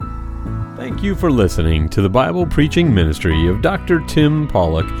Thank you for listening to the Bible preaching ministry of Dr. Tim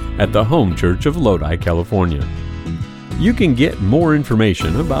Pollock at the Home Church of Lodi, California. You can get more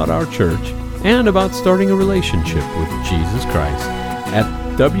information about our church and about starting a relationship with Jesus Christ at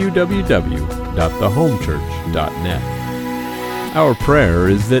www.thehomechurch.net. Our prayer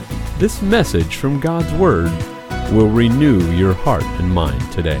is that this message from God's Word will renew your heart and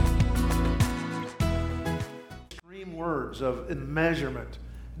mind today. Extreme words of immeasurement,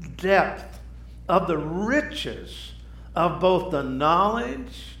 depth, of the riches of both the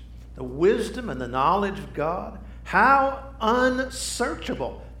knowledge, the wisdom and the knowledge of God. How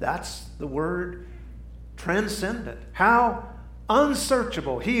unsearchable. That's the word transcendent. How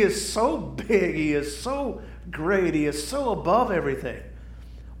unsearchable. He is so big. He is so great. He is so above everything.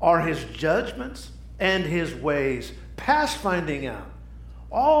 Are his judgments and his ways past finding out.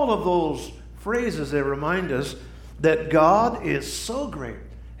 All of those phrases that remind us that God is so great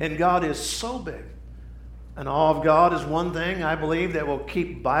and God is so big. And awe of God is one thing, I believe, that will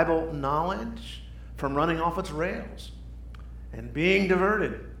keep Bible knowledge from running off its rails and being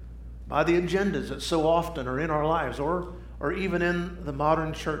diverted by the agendas that so often are in our lives or even in the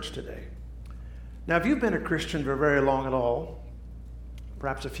modern church today. Now, if you've been a Christian for very long at all,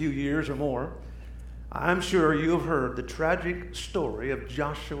 perhaps a few years or more, I'm sure you have heard the tragic story of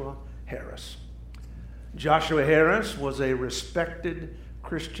Joshua Harris. Joshua Harris was a respected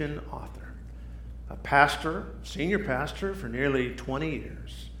Christian author, a pastor, senior pastor for nearly 20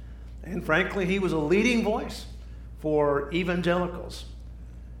 years. And frankly, he was a leading voice for evangelicals.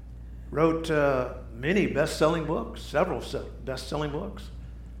 Wrote many best-selling books, several best-selling books.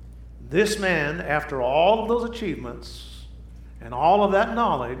 This man, after all of those achievements and all of that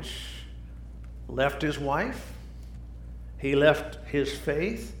knowledge, left his wife, he left his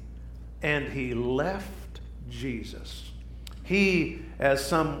faith, and he left Jesus. He, as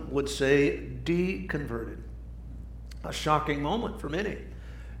some would say, deconverted. A shocking moment for many.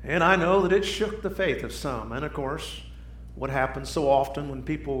 And I know that it shook the faith of some. And of course, what happens so often when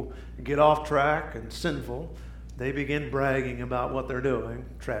people get off track and sinful, they begin bragging about what they're doing.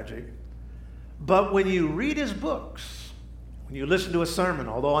 Tragic. But when you read his books, when you listen to a sermon,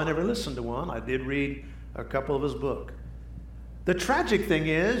 although I never listened to one, I did read a couple of his books. The tragic thing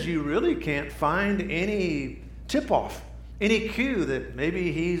is you really can't find any tip-off, any cue that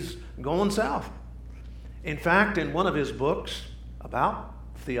maybe he's going south. In fact, in one of his books about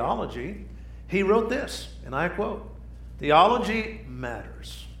theology, he wrote this, and I quote, "Theology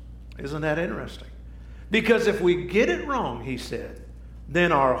matters." Isn't that interesting? Because if we get it wrong, he said,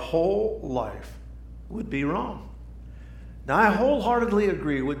 then our whole life would be wrong. Now, I wholeheartedly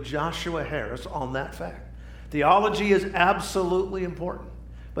agree with Joshua Harris on that fact. Theology is absolutely important.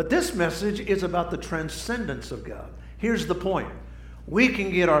 But this message is about the transcendence of God. Here's the point. We can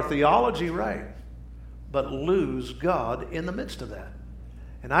get our theology right, but lose God in the midst of that.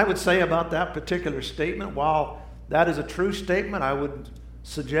 And I would say about that particular statement, while that is a true statement, I would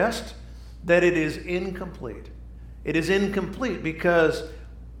suggest that it is incomplete. It is incomplete because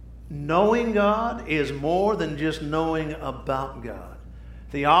knowing God is more than just knowing about God.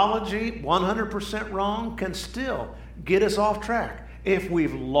 Theology, 100% wrong, can still get us off track if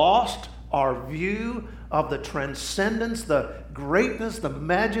we've lost our view of the transcendence, the greatness, the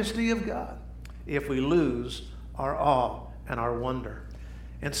majesty of God, if we lose our awe and our wonder.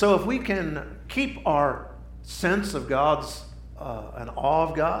 And so if we can keep our sense of God's and awe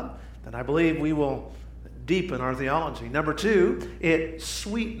of God, then I believe we will deepen our theology. Number two, it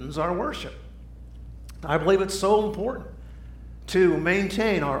sweetens our worship. I believe it's so important to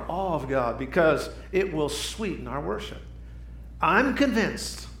maintain our awe of God because it will sweeten our worship. I'm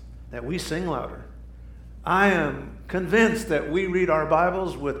convinced that we sing louder. I am convinced that we read our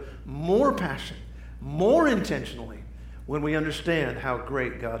Bibles with more passion, more intentionally, when we understand how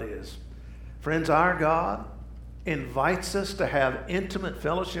great God is. Friends, our God invites us to have intimate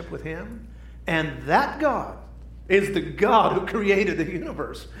fellowship with Him, and that God is the God who created the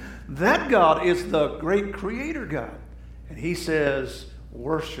universe. That God is the great creator God. And He says,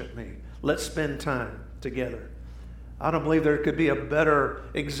 worship me. Let's spend time together. I don't believe there could be a better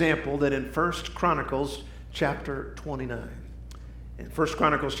example than in 1 Chronicles chapter 29. In 1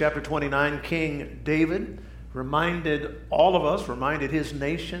 Chronicles chapter 29, King David reminded his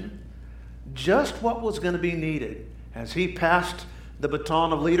nation just what was going to be needed as he passed the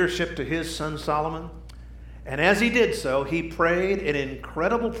baton of leadership to his son Solomon. And as he did so, he prayed an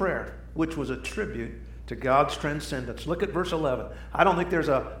incredible prayer, which was a tribute to God's transcendence. Look at verse 11. I don't think there's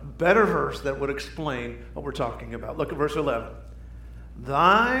a better verse that would explain what we're talking about. Look at verse 11.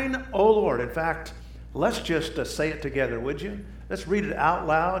 Thine, O Lord. In fact, let's just say it together, would you? Let's read it out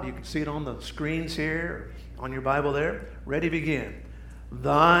loud. You can see it on the screens here, on your Bible there. Ready, begin.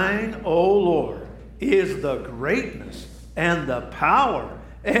 Thine, O Lord, is the greatness and the power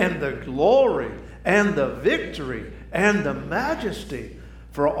and the glory and the victory and the majesty,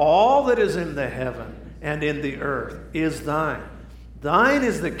 for all that is in the heaven and in the earth is thine. Thine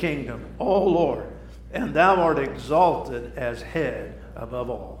is the kingdom, O Lord, and thou art exalted as head above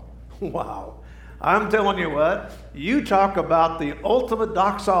all. Wow. I'm telling you what, you talk about the ultimate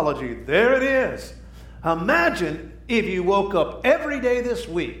doxology. There it is. Imagine if you woke up every day this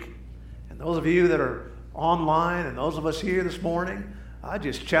week, and those of you that are online and those of us here this morning, I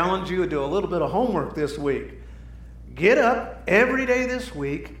just challenge you to do a little bit of homework this week. Get up every day this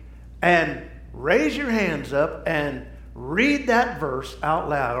week and raise your hands up and read that verse out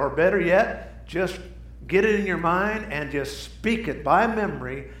loud. Or better yet, just get it in your mind and just speak it by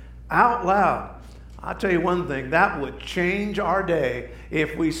memory out loud. I'll tell you one thing, that would change our day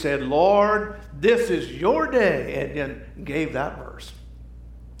if we said, Lord, this is your day, and then gave that verse.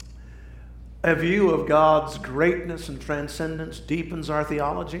 A view of God's greatness and transcendence deepens our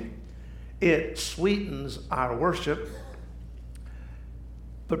theology. It sweetens our worship.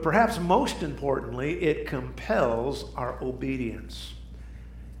 But perhaps most importantly, it compels our obedience.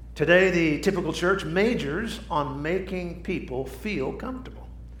 Today, the typical church majors on making people feel comfortable.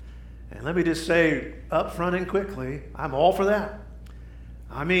 And let me just say up front and quickly, I'm all for that.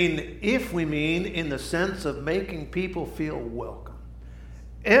 I mean, if we mean in the sense of making people feel welcome.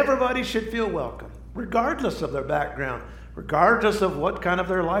 Everybody should feel welcome, regardless of their background, regardless of what kind of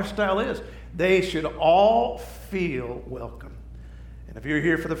their lifestyle is. They should all feel welcome. And if you're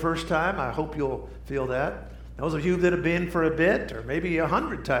here for the first time, I hope you'll feel that. Those of you that have been for a bit, or maybe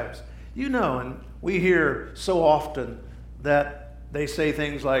 100 times, you know, and we hear so often that they say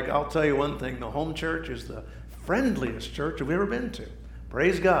things like, I'll tell you one thing, the home church is the friendliest church we've ever been to.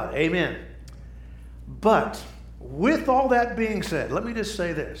 Praise God. Amen. But with all that being said, let me just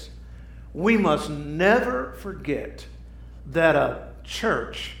say this. We must never forget that a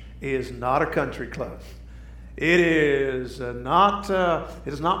church is not a country club. It is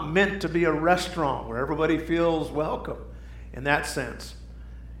not meant to be a restaurant where everybody feels welcome in that sense.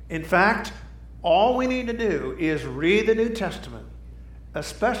 In fact, all we need to do is read the New Testament,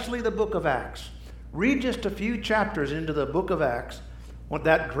 especially the book of Acts. Read just a few chapters into the book of Acts,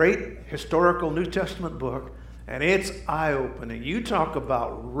 that great historical New Testament book, and it's eye-opening. You talk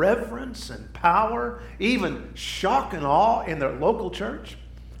about reverence and power, even shock and awe in the local church.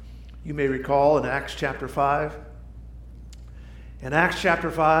 You may recall in Acts chapter 5. In Acts chapter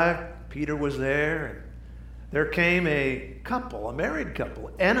 5, Peter was there, and there came a couple, a married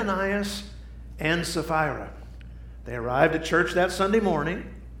couple, Ananias and Sapphira. They arrived at church that Sunday morning.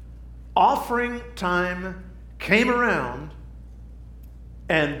 Offering time came around,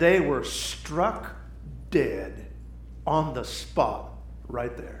 and they were struck dead on the spot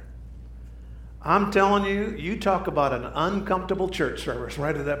right there. I'm telling you, you talk about an uncomfortable church service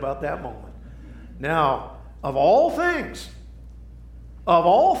right at about that moment. Now, of all things,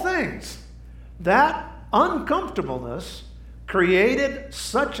 that uncomfortableness created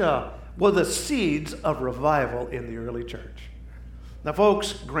the seeds of revival in the early church. Now,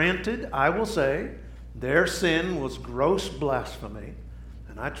 folks, granted, I will say, their sin was gross blasphemy,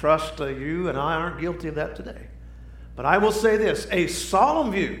 and I trust you and I aren't guilty of that today. But I will say this, a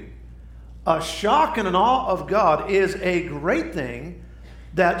solemn view, a shock and an awe of God is a great thing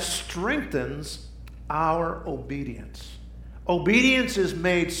that strengthens our obedience. Obedience is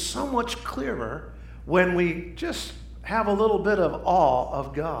made so much clearer when we just have a little bit of awe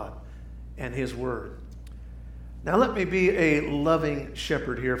of God and His Word. Now let me be a loving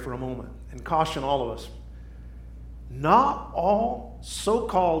shepherd here for a moment and caution all of us. Not all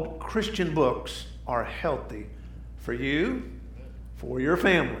so-called Christian books are healthy for you, for your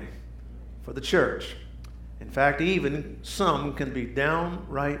family, for the church. In fact, even some can be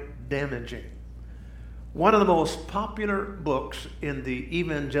downright damaging. One of the most popular books in the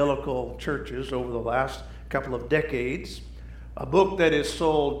evangelical churches over the last couple of decades, a book that has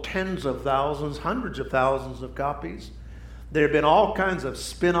sold tens of thousands, hundreds of thousands of copies. There have been all kinds of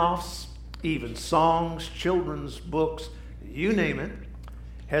spin-offs, even songs, children's books, you name it,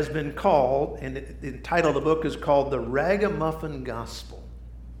 has been called, and the title of the book is called The Ragamuffin Gospel.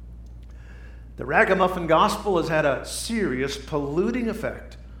 The Ragamuffin Gospel has had a serious polluting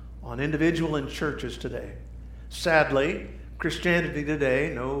effect on individuals and churches today. Sadly, Christianity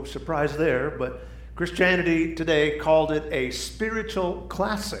today, no surprise there, but Christianity today called it a spiritual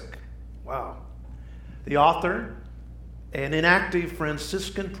classic. Wow. The author, an inactive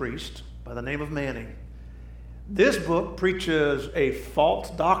Franciscan priest by the name of Manning, This book preaches a false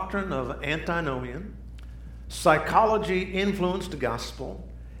doctrine of antinomian, psychology-influenced gospel.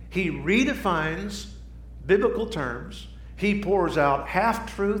 He redefines biblical terms. He pours out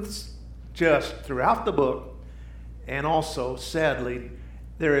half-truths just throughout the book. And also, sadly,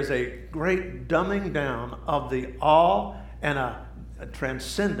 there is a great dumbing down of the awe and a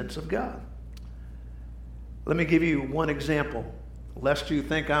transcendence of God. Let me give you one example, lest you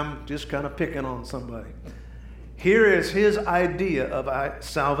think I'm just kind of picking on somebody. Here is his idea of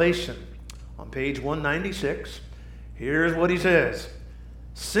salvation. On page 196, here's what he says.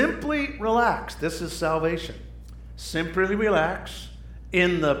 Simply relax. This is salvation. Simply relax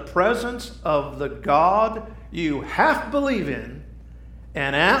in the presence of the God you half believe in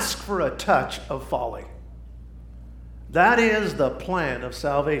and ask for a touch of folly. That is the plan of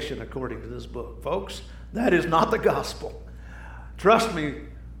salvation according to this book. Folks, that is not the gospel. Trust me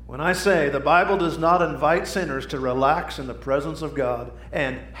when I say the Bible does not invite sinners to relax in the presence of God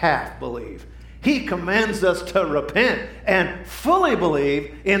and half believe. He commands us to repent and fully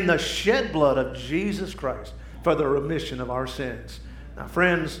believe in the shed blood of Jesus Christ for the remission of our sins. Now,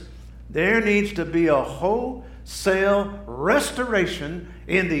 friends, there needs to be a wholesale restoration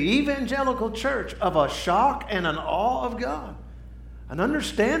in the evangelical church of a shock and an awe of God. An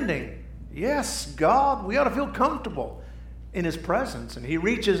understanding, yes, God, we ought to feel comfortable in His presence, and He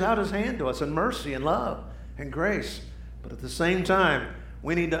reaches out His hand to us in mercy and love and grace. But at the same time,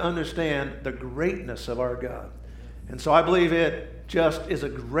 we need to understand the greatness of our God. And so I believe it just is a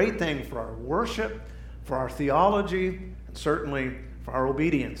great thing for our worship, for our theology, and certainly for our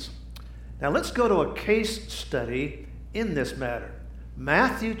obedience. Now let's go to a case study in this matter.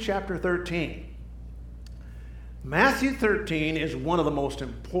 Matthew chapter 13. Matthew 13 is one of the most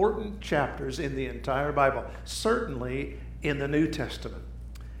important chapters in the entire Bible, certainly in the New Testament.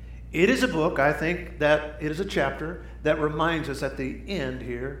 It is a book, I think, that it is a chapter that reminds us at the end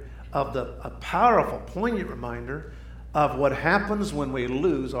here of a powerful, poignant reminder of what happens when we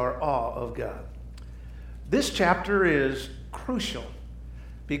lose our awe of God. This chapter is crucial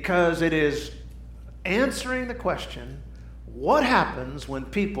because it is answering the question, what happens when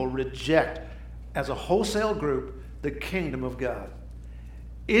people reject, as a wholesale group, the kingdom of God?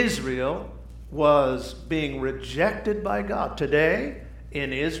 Israel was being rejected by God. Today,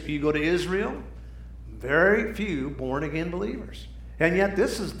 you go to Israel, very few born-again believers. And yet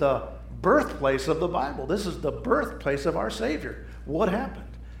this is the birthplace of the Bible. This is the birthplace of our Savior. What happened?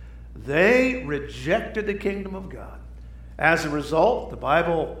 They rejected the kingdom of God. As a result, the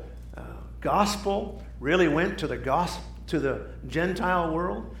Bible gospel really went to the Gentile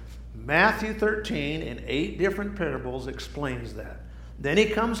world. Matthew 13 in 8 different parables explains that. Then he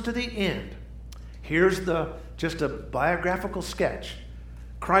comes to the end. Here's just a biographical sketch.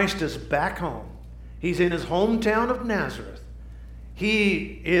 Christ is back home. He's in his hometown of Nazareth.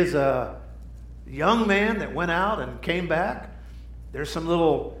 He is a young man that went out and came back. There's some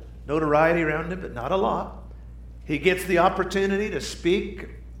little notoriety around him, but not a lot. He gets the opportunity to speak,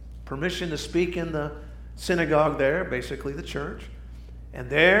 permission to speak in the synagogue there, basically the church. And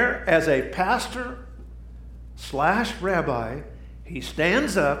there, as a pastor / rabbi, he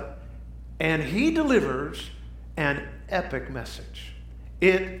stands up and he delivers an epic message.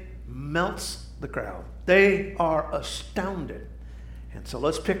 It melts the crowd. They are astounded. And so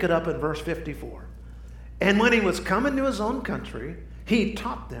let's pick it up in verse 54. And when he was coming to his own country, he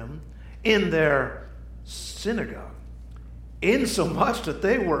taught them in their synagogue, insomuch that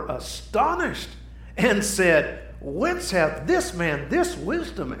they were astonished and said, whence hath this man this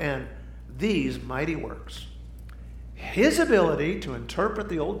wisdom and these mighty works? His ability to interpret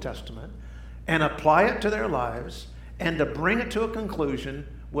the Old Testament and apply it to their lives and to bring it to a conclusion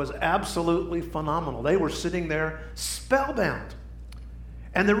was absolutely phenomenal. They were sitting there spellbound.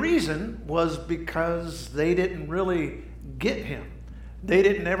 And the reason was because they didn't really get him. They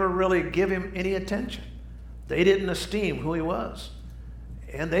didn't ever really give him any attention. They didn't esteem who he was.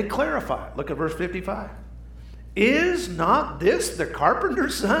 And they clarify it. Look at verse 55. Is not this the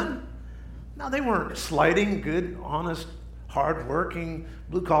carpenter's son? Now, they weren't slighting good, honest, hard-working,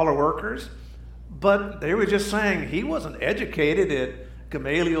 blue-collar workers, but they were just saying he wasn't educated at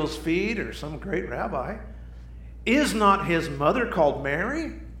Gamaliel's feet or some great rabbi. Is not his mother called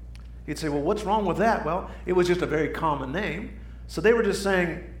Mary? You'd say, well, what's wrong with that? Well, it was just a very common name. So they were just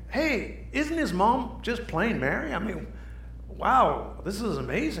saying, hey, isn't his mom just plain Mary? I mean, wow, this is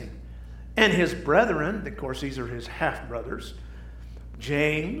amazing. And his brethren, of course, these are his half-brothers,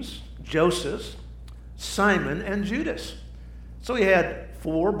 James, Joseph, Simon, and Judas. So he had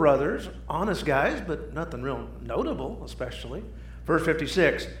 4 brothers, honest guys, but nothing real notable, especially. Verse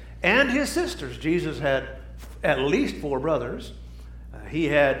 56, and his sisters. Jesus had at least 4 brothers. He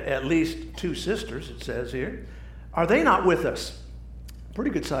had at least 2 sisters, it says here. Are they not with us?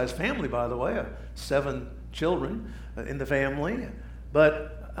 Pretty good sized family, by the way, 7 children in the family.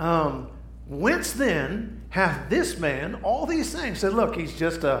 But whence then hath this man all these things? Said, look, he's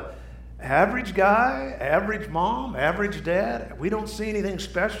just a average guy, average mom, average dad. We don't see anything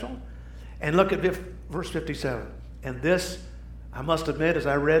special. And look at verse 57. And this, I must admit, as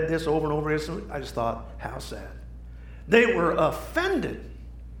I read this over and over, I just thought, how sad. They were offended.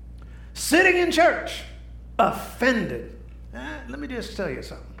 Sitting in church, offended. Let me just tell you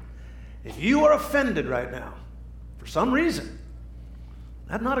something. If you are offended right now, for some reason,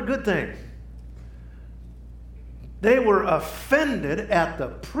 that's not a good thing. They were offended at the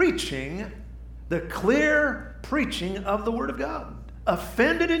preaching, the clear preaching of the Word of God.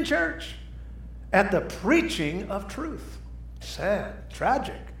 Offended in church at the preaching of truth. Sad,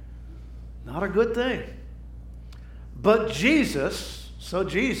 tragic, not a good thing. But Jesus,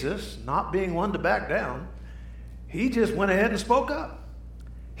 not being one to back down, he just went ahead and spoke up.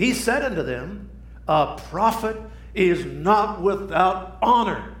 He said unto them, a prophet is not without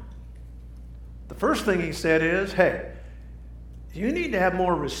honor. The first thing he said is, hey, you need to have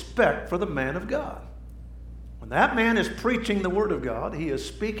more respect for the man of God. When that man is preaching the Word of God, he is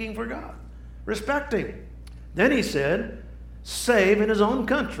speaking for God. Respect him. Then he said, save in his own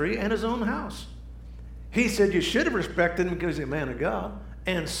country and his own house. He said, you should have respected him because he's a man of God.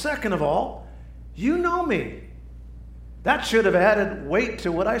 And second of all, you know me. That should have added weight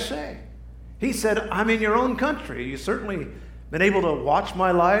to what I say. He said, I'm in your own country. You've certainly been able to watch my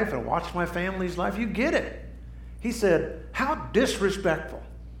life and watch my family's life. You get it. He said, how disrespectful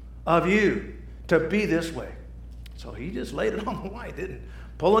of you to be this way. So he just laid it on the line, didn't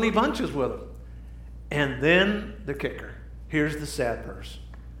pull any punches with him. And then the kicker. Here's the sad verse.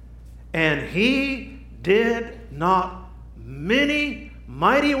 And he did not many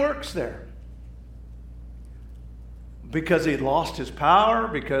mighty works there. Because he lost his power?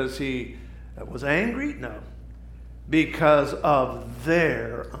 Because he was angry? No. Because of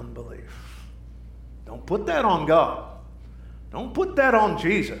their unbelief. Don't put that on God. Don't put that on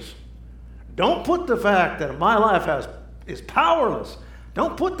Jesus. Don't put the fact that my life is powerless.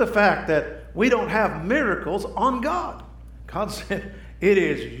 Don't put the fact that we don't have miracles on God. God said, it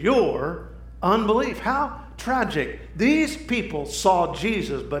is your unbelief. How tragic. These people saw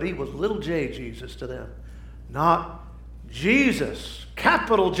Jesus, but he was little j Jesus to them. Not Jesus,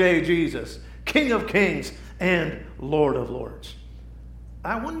 capital J Jesus, King of Kings and Lord of Lords.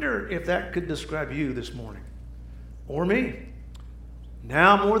 I wonder if that could describe you this morning, or me.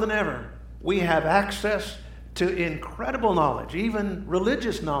 Now more than ever, we have access to incredible knowledge, even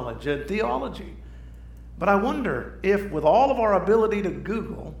religious knowledge and theology. But I wonder if with all of our ability to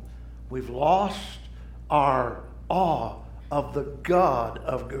Google, we've lost our awe of the God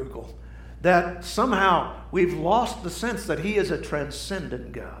of Google. That somehow we've lost the sense that he is a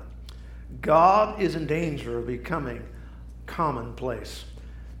transcendent God. God is in danger of becoming commonplace.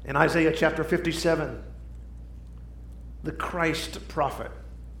 In Isaiah chapter 57, the Christ prophet,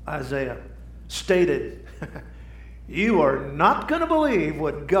 Isaiah, stated, you are not going to believe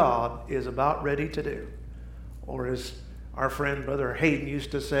what God is about ready to do. Or as our friend Brother Hayden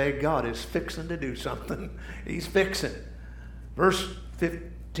used to say, God is fixing to do something. He's fixing. Verse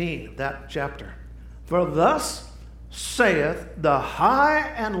 15 of that chapter. For thus saith the high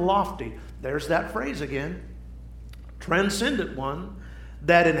and lofty, there's that phrase again, transcendent one,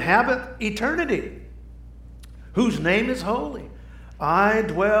 that inhabit eternity, whose name is holy. I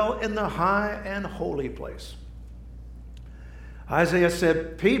dwell in the high and holy place. Isaiah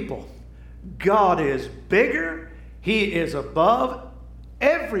said, people, God is bigger. He is above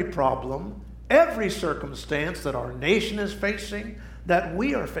every problem, every circumstance that our nation is facing, that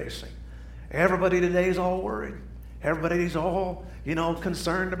we are facing. Everybody today is all worried. Everybody's all,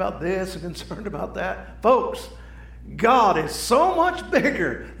 concerned about this and concerned about that. Folks, God is so much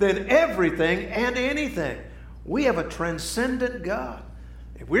bigger than everything and anything. We have a transcendent God.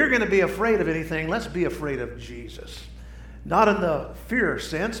 If we're going to be afraid of anything, let's be afraid of Jesus. Not in the fear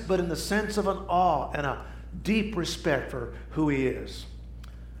sense, but in the sense of an awe and a deep respect for who he is.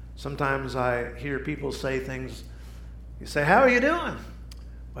 Sometimes I hear people say things. You say, how are you doing?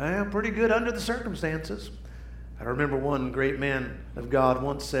 Well, pretty good under the circumstances. I remember one great man of God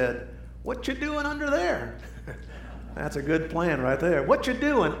once said, what you doing under there? That's a good plan right there. What you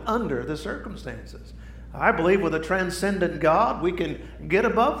doing under the circumstances? I believe with a transcendent God, we can get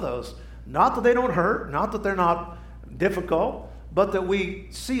above those. Not that they don't hurt, not that they're not difficult, but that we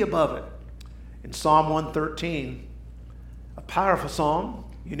see above it. In Psalm 113, a powerful psalm,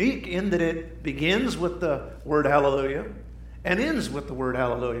 unique in that it begins with the word hallelujah and ends with the word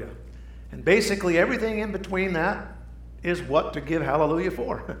hallelujah. And basically everything in between that is what to give hallelujah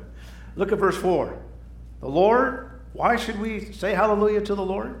for. Look at verse 4. The Lord, why should we say hallelujah to the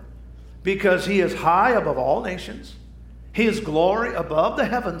Lord? Because he is high above all nations. His glory above the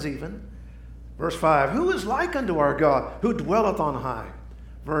heavens even. Verse 5, who is like unto our God, who dwelleth on high?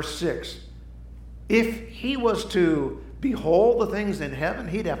 Verse 6, if he was to behold the things in heaven,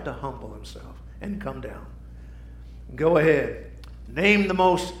 he'd have to humble himself and come down. Go ahead. Name the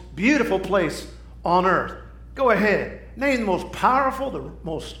most beautiful place on earth. Go ahead. Name the most powerful, the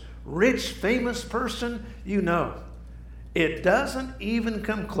most rich, famous person you know. It doesn't even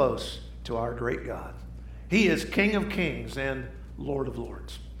come close to our great God. He is King of kings and Lord of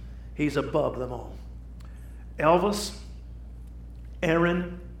lords. He's above them all. Elvis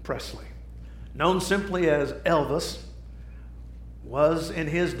Aaron Presley, known simply as Elvis, was in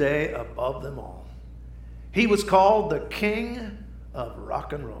his day above them all. He was called the King of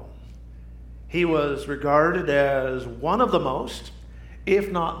rock and roll. He was regarded as one of the most,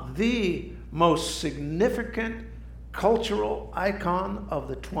 if not the most significant cultural icon of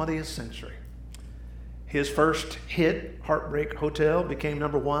the 20th century. His first hit, Heartbreak Hotel, became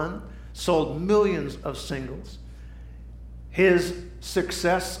number one, sold millions of singles. His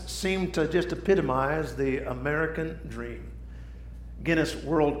success seemed to just epitomize the American dream. Guinness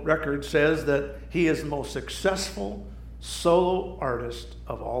World Record says that he is the most successful solo artist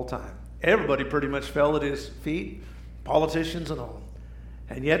of all time. Everybody pretty much fell at his feet, politicians and all.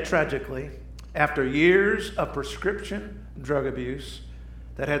 And yet, tragically, after years of prescription drug abuse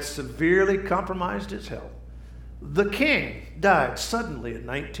that had severely compromised his health, the king died suddenly in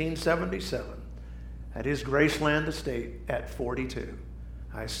 1977 at his Graceland estate at 42.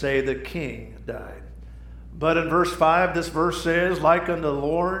 I say the king died. But in verse 5, this verse says, like unto the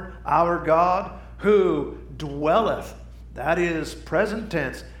Lord our God, who dwelleth. That is present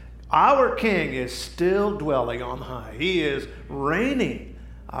tense. Our king is still dwelling on high. He is reigning.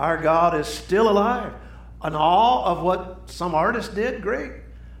 Our God is still alive. And all of what some artists did, great.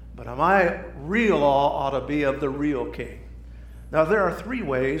 But my real awe ought to be of the real king. Now, there are three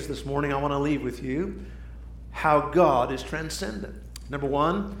ways this morning I want to leave with you how God is transcendent. Number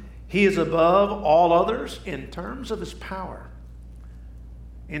one, he is above all others in terms of his power.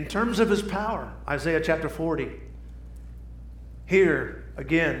 In terms of his power, Isaiah chapter 40. Here,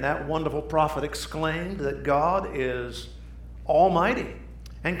 again, that wonderful prophet exclaimed that God is almighty.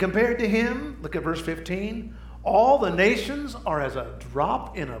 And compared to him, look at verse 15, all the nations are as a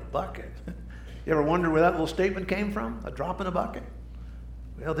drop in a bucket. You ever wonder where that little statement came from? A drop in a bucket?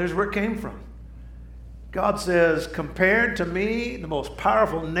 Well, there's where it came from. God says, compared to me, the most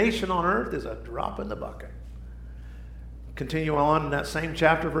powerful nation on earth is a drop in the bucket. Continue on in that same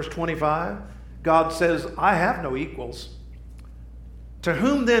chapter, verse 25. God says, I have no equals. To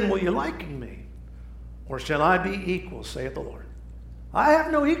whom then will you liken me? Or shall I be equal, saith the Lord? I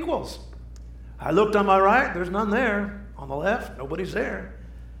have no equals. I looked on my right, there's none there. On the left, nobody's there.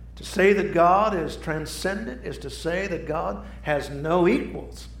 To say that God is transcendent is to say that God has no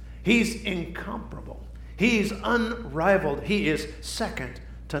equals. He's incomparable. He's unrivaled. He is second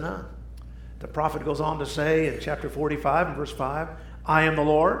to none. The prophet goes on to say in chapter 45 and verse 5, I am the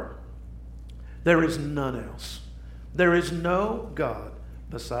Lord. There is none else. There is no God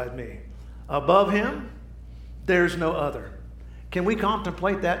beside me. Above him, there's no other. Can we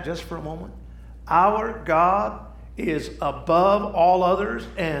contemplate that just for a moment? Our God is above all others,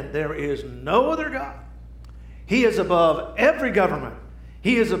 and there is no other God. He is above every government.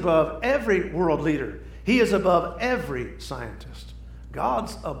 He is above every world leader. He is above every scientist.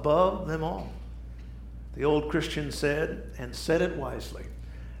 God's above them all. The old Christian said, and said it wisely,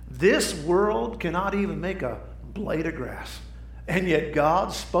 this world cannot even make a blade of grass, and yet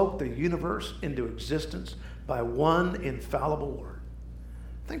God spoke the universe into existence by one infallible word.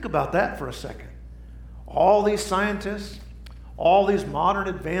 Think about that for a second. All these scientists, all these modern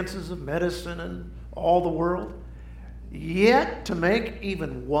advances of medicine and all the world, yet to make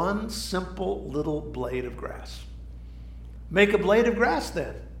even one simple little blade of grass. Make a blade of grass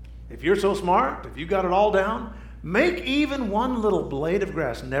then. If you're so smart, if you got it all down, make even one little blade of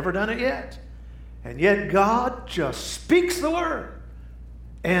grass. Never done it yet. And yet God just speaks the word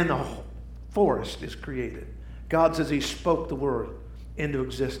and the whole forest is created. God says he spoke the word into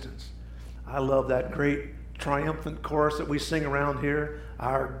existence. I love that great triumphant chorus that we sing around here.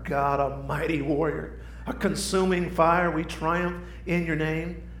 Our God, a mighty warrior, a consuming fire, we triumph in your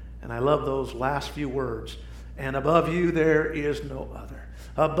name. And I love those last few words. and above you there is no other.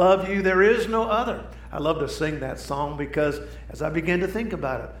 Above you there is no other. I love to sing that song because as I begin to think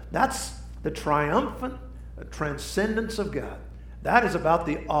about it, that's the triumphant transcendence of God. That is about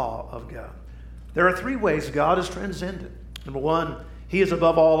the awe of God. There are three ways God is transcendent. Number one, he is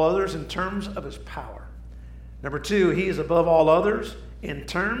above all others in terms of his power. Number two, he is above all others in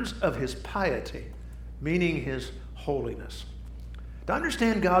terms of his piety, meaning his holiness. To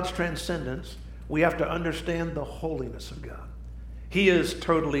understand God's transcendence, we have to understand the holiness of God. He is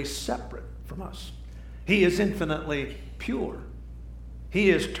totally separate from us. He is infinitely pure. He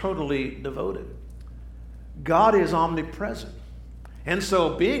is totally devoted. God is omnipresent. And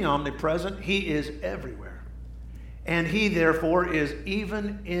so, being omnipresent, he is everywhere. And he, therefore, is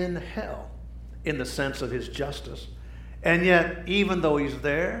even in hell in the sense of his justice. And yet, even though he's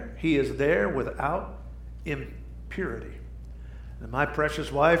there, he is there without impurity. And my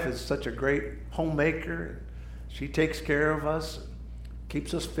precious wife is such a great homemaker. She takes care of us,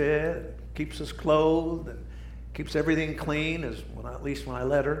 keeps us fed, keeps us clothed, and keeps everything clean, at least when I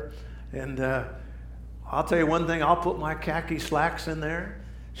let her. And I'll tell you one thing, I'll put my khaki slacks in there.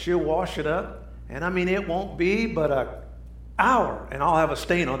 She'll wash it up. And I mean, it won't be but an hour, and I'll have a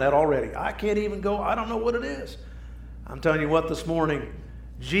stain on that already. I can't even go, I don't know what it is. I'm telling you what, this morning,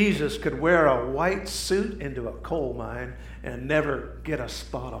 Jesus could wear a white suit into a coal mine and never get a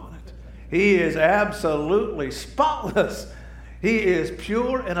spot on it. He is absolutely spotless. He is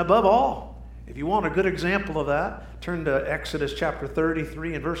pure and above all. If you want a good example of that, turn to Exodus chapter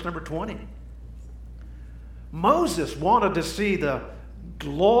 33 and verse number 20. Moses wanted to see the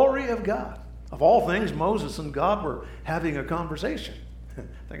glory of God. Of all things, Moses and God were having a conversation.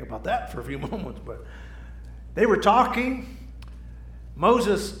 Think about that for a few moments. But they were talking.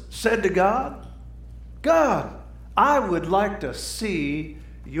 Moses said to God, God, I would like to see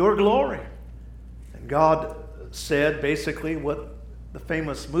your glory. And God said basically what the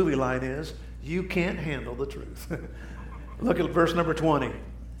famous movie line is, you can't handle the truth. Look at verse number 20.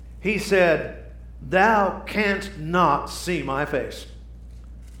 He said, thou canst not see my face.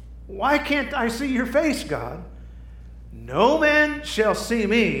 Why can't I see your face, God? No man shall see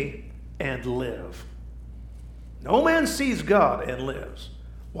me and live. No man sees God and lives.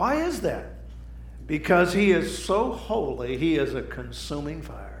 Why is that? Because he is so holy, he is a consuming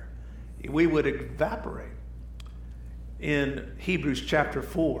fire. We would evaporate. In Hebrews chapter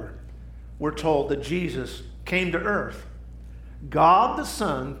 4, we're told that Jesus came to earth. God the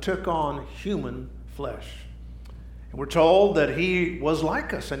Son took on human flesh. And we're told that he was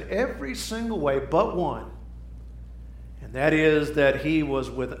like us in every single way but one. And that is that he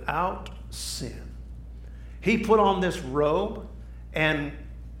was without sin. He put on this robe and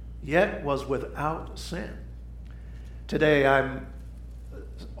yet was without sin. Today I'm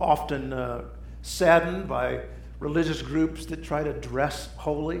often saddened by religious groups that try to dress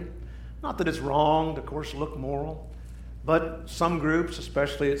holy. Not that it's wrong, to, of course, look moral. But some groups,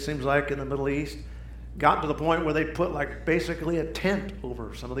 especially it seems like in the Middle East, got to the point where they put like basically a tent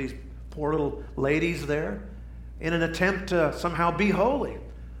over some of these poor little ladies there in an attempt to somehow be holy.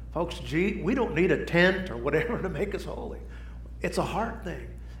 Folks, gee, we don't need a tent or whatever to make us holy. It's a heart thing.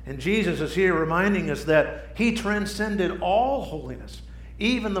 And Jesus is here reminding us that he transcended all holiness.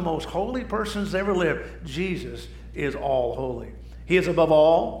 Even the most holy persons ever lived, Jesus is all holy. He is above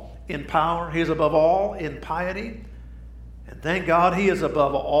all in power. He is above all in piety. And thank God he is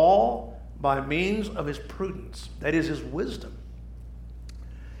above all by means of his prudence. That is his wisdom.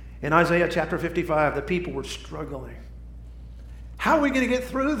 In Isaiah chapter 55, the people were struggling. How are we going to get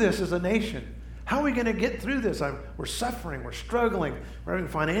through this as a nation? How are we going to get through this? We're suffering. We're struggling. We're having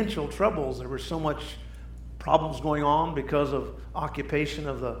financial troubles. There were so much problems going on because of occupation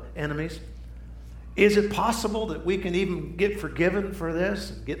of the enemies. Is it possible that we can even get forgiven for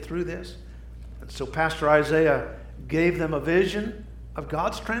this and get through this? And so Pastor Isaiah gave them a vision of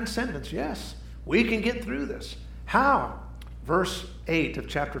God's transcendence. Yes, we can get through this. How? Verse 8 of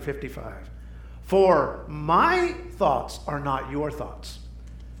chapter 55. For my thoughts are not your thoughts.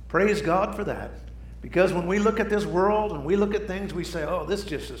 Praise God for that. Because when we look at this world and we look at things, we say, oh, this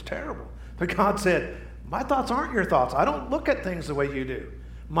just is terrible. But God said, my thoughts aren't your thoughts. I don't look at things the way you do.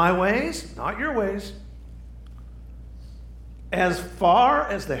 My ways, not your ways. As far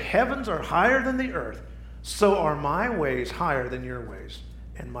as the heavens are higher than the earth, so are my ways higher than your ways,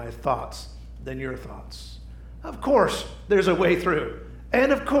 and my thoughts than your thoughts. Of course, there's a way through.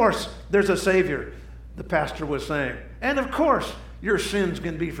 And of course, there's a Savior, the pastor was saying. And of course, your sins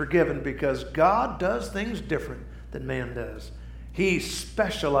can be forgiven because God does things different than man does. He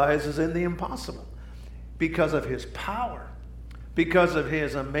specializes in the impossible because of his power, because of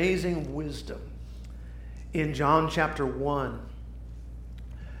his amazing wisdom. in John chapter 1.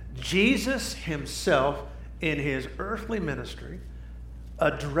 Jesus himself, in his earthly ministry,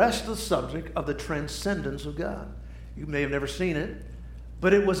 addressed the subject of the transcendence of God. You may have never seen it,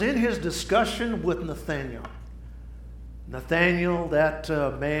 but it was in his discussion with Nathanael. Nathanael, that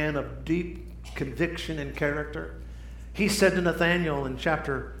man of deep conviction and character, he said to Nathanael in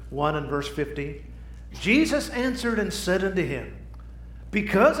chapter 1 and verse 50, Jesus answered and said unto him,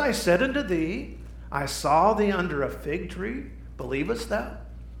 because I said unto thee, I saw thee under a fig tree, believest thou?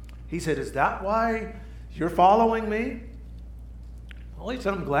 He said, is that why you're following me? Well, he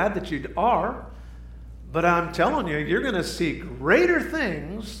said, I'm glad that you are, but I'm telling you, you're going to see greater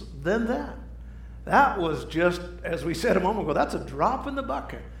things than that. That was just, as we said a moment ago, that's a drop in the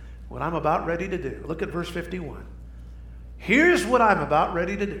bucket, what I'm about ready to do. Look at verse 51. Here's what I'm about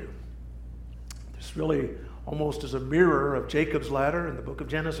ready to do. This really almost is a mirror of Jacob's ladder in the book of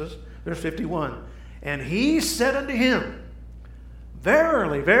Genesis. Verse 51. And he said unto him,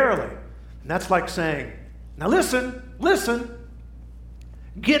 verily, verily. And that's like saying, now listen, listen.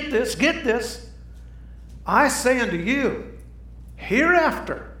 Get this. I say unto you,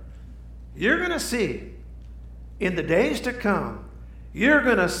 hereafter, you're going to see, in the days to come, you're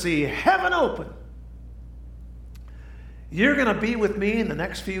going to see heaven open. You're going to be with me in the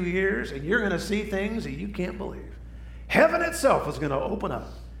next few years, and you're going to see things that you can't believe. Heaven itself is going to open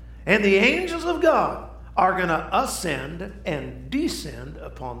up, and the angels of God are going to ascend and descend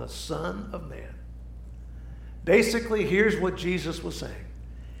upon the Son of Man. Basically, here's what Jesus was saying.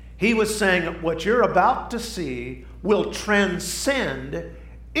 He was saying what you're about to see will transcend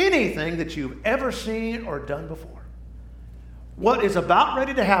anything that you've ever seen or done before. What is about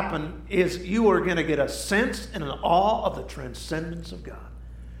ready to happen is you are going to get a sense and an awe of the transcendence of God.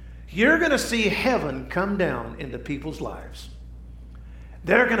 You're going to see heaven come down into people's lives.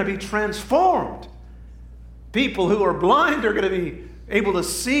 They're going to be transformed. People who are blind are going to be able to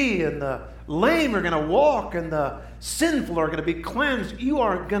see, and the lame are going to walk, and the sinful are going to be cleansed. You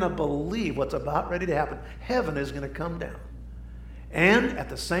are going to believe what's about ready to happen. Heaven is going to come down. And at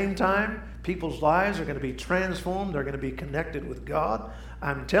the same time, people's lives are going to be transformed. They're going to be connected with God.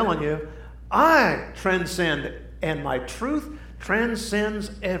 I'm telling you, I transcend, and my truth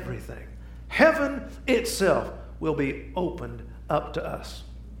transcends everything. Heaven itself will be opened up to us.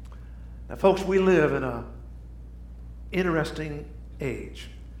 Now, folks, we live in an interesting age.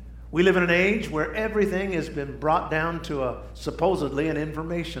 We live in an age where everything has been brought down to supposedly an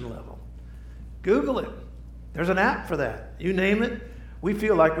information level. Google it. There's an app for that. You name it. We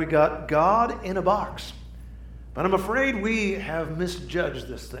feel like we got God in a box. But I'm afraid we have misjudged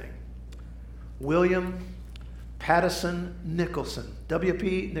this thing. William Pattison Nicholson,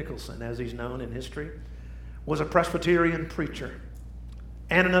 W.P. Nicholson, as he's known in history, was a Presbyterian preacher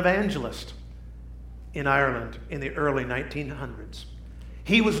and an evangelist in Ireland in the early 1900s.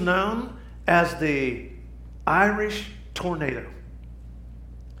 He was known as the Irish Tornado.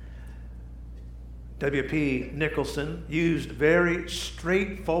 W.P. Nicholson used very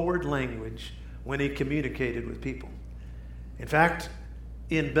straightforward language when he communicated with people. In fact,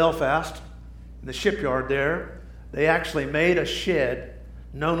 in Belfast, in the shipyard there, they actually made a shed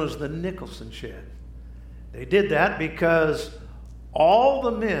known as the Nicholson Shed. They did that because all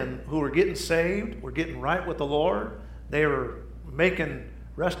the men who were getting saved were getting right with the Lord. They were making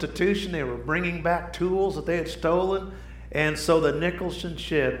restitution. They were bringing back tools that they had stolen. And so the Nicholson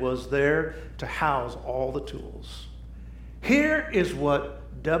Shed was there to house all the tools. Here is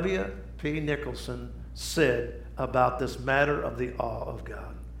what W.P. Nicholson said about this matter of the awe of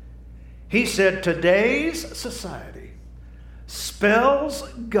God. He said, today's society spells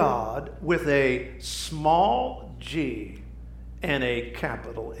God with a small g and a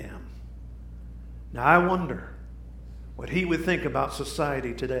capital M. Now I wonder what he would think about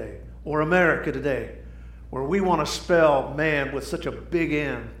society today, or America today, where we want to spell man with such a big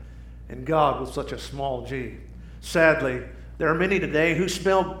M and God with such a small g. Sadly, there are many today who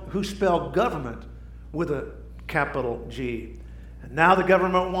spell government with a capital G. And now the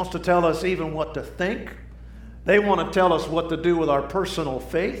government wants to tell us even what to think. They want to tell us what to do with our personal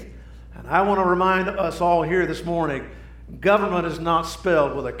faith. And I want to remind us all here this morning, government is not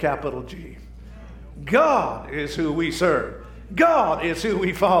spelled with a capital G. God is who we serve. God is who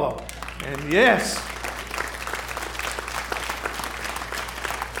we follow. And yes,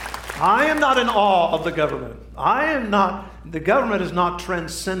 I am not in awe of the government. The government is not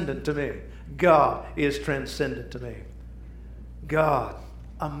transcendent to me. God is transcendent to me. God,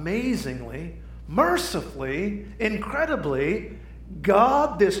 amazingly, mercifully, incredibly,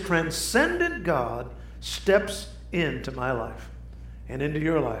 God, this transcendent God, steps into my life and into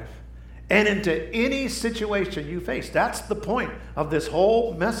your life and into any situation you face. That's the point of this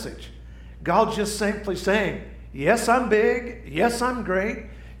whole message. God's just simply saying, yes, I'm big. Yes, I'm great.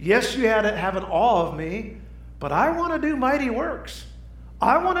 Yes, you had to have an awe of me, but I want to do mighty works.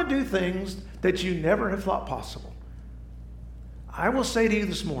 I want to do things that you never have thought possible. I will say to you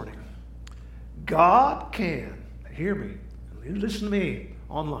this morning, God can, hear me, listen to me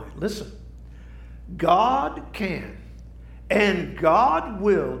online, listen. God can and God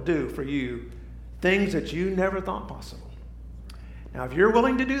will do for you things that you never thought possible. Now, if you're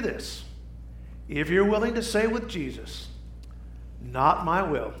willing to do this, if you're willing to say with Jesus, not my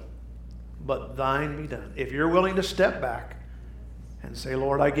will, but thine be done. If you're willing to step back and say,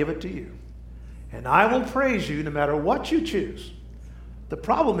 Lord, I give it to you, and I will praise you no matter what you choose. The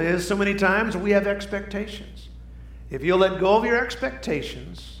problem is, so many times we have expectations. If you'll let go of your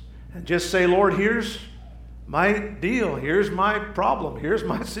expectations and just say, Lord, here's my deal, here's my problem, here's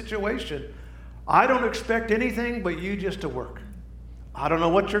my situation. I don't expect anything but you just to work. I don't know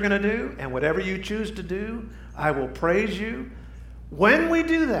what you're going to do, and whatever you choose to do, I will praise you. When we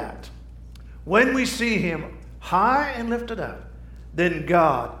do that, when we see him high and lifted up, then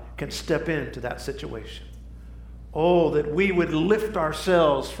God can step into that situation. Oh, that we would lift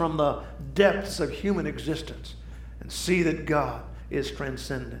ourselves from the depths of human existence and see that God is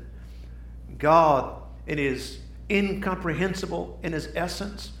transcendent. God is incomprehensible in his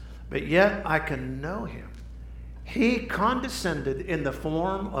essence, but yet I can know him. He condescended in the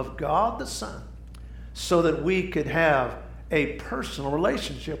form of God the Son so that we could have a personal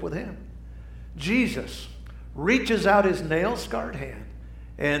relationship with him. Jesus reaches out his nail-scarred hand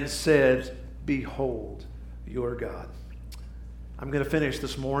and says, behold your God. I'm going to finish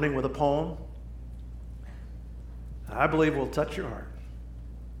this morning with a poem I believe will touch your heart.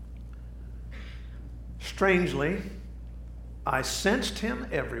 Strangely, I sensed him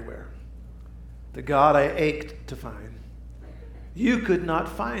everywhere, the God I ached to find. You could not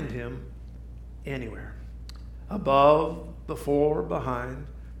find him anywhere. Above, before, behind,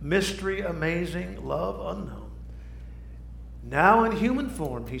 mystery amazing, love unknown. Now in human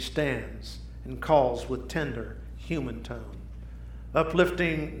form he stands and calls with tender human tone,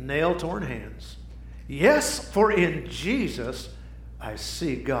 uplifting nail-torn hands. Yes, for in Jesus I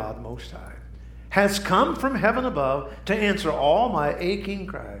see God Most High, has come from heaven above to answer all my aching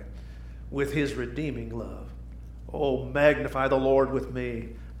cry with his redeeming love. Oh, magnify the Lord with me,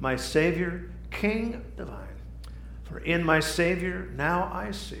 my Savior, King divine. For in my Savior now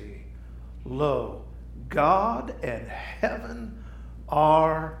I see, lo, God and heaven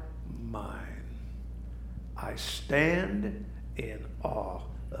are mine. I stand in awe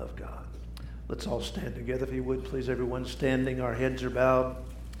of God. Let's all stand together, if you would, please. Everyone standing, our heads are bowed.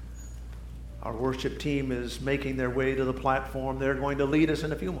 Our worship team is making their way to the platform. They're going to lead us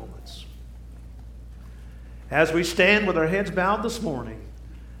in a few moments. As we stand with our heads bowed this morning,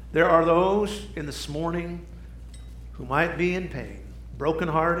 there are those in this morning who might be in pain,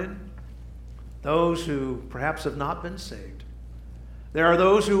 brokenhearted, those who perhaps have not been saved. There are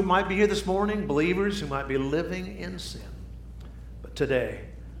those who might be here this morning, believers who might be living in sin. But today,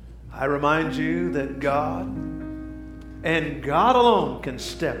 I remind you that God and God alone can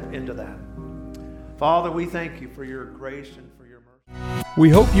step into that. Father, we thank you for your grace and for your mercy. We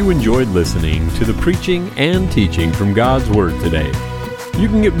hope you enjoyed listening to the preaching and teaching from God's Word today. You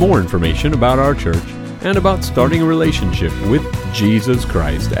can get more information about our church and about starting a relationship with Jesus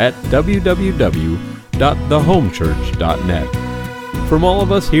Christ at www.thehomechurch.net. From all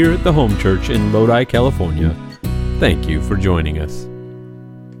of us here at the Home Church in Lodi, California, thank you for joining us.